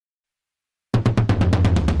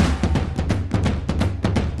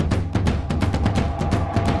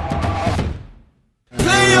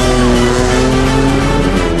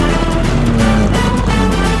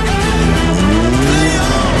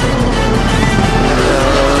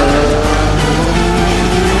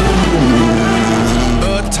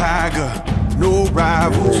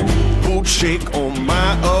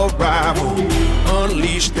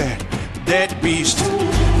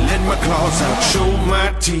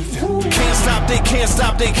breathe. Can't stop, they can't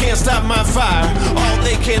stop, they can't stop my fire. All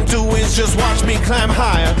they can do is just watch me climb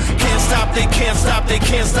higher. Can't stop, they can't stop, they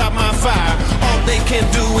can't stop my fire. All they can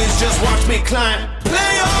do is just watch me climb.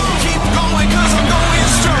 Play on, keep going cause I'm going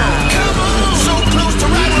strong. Come on, so close to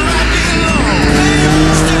right where I belong. Play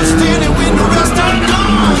on, still standing when the rest are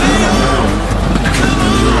gone. Play on, come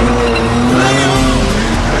on, play on.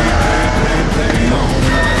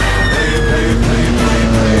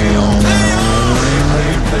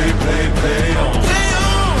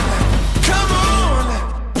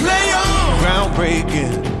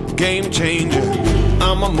 Groundbreaking, game changer.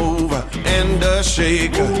 I'm a mover and a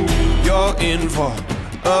shaker. You're in for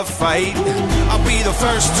a fight. I'll be the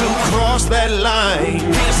first to cross that line.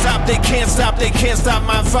 Can't stop, they can't stop, they can't stop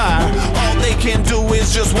my fire. All they can do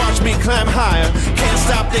is just watch me climb higher. Can't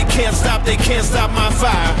stop, they can't stop, they can't stop my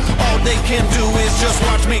fire. All they can do is just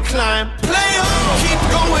watch me climb. Play on, keep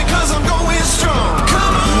going cause I'm going strong.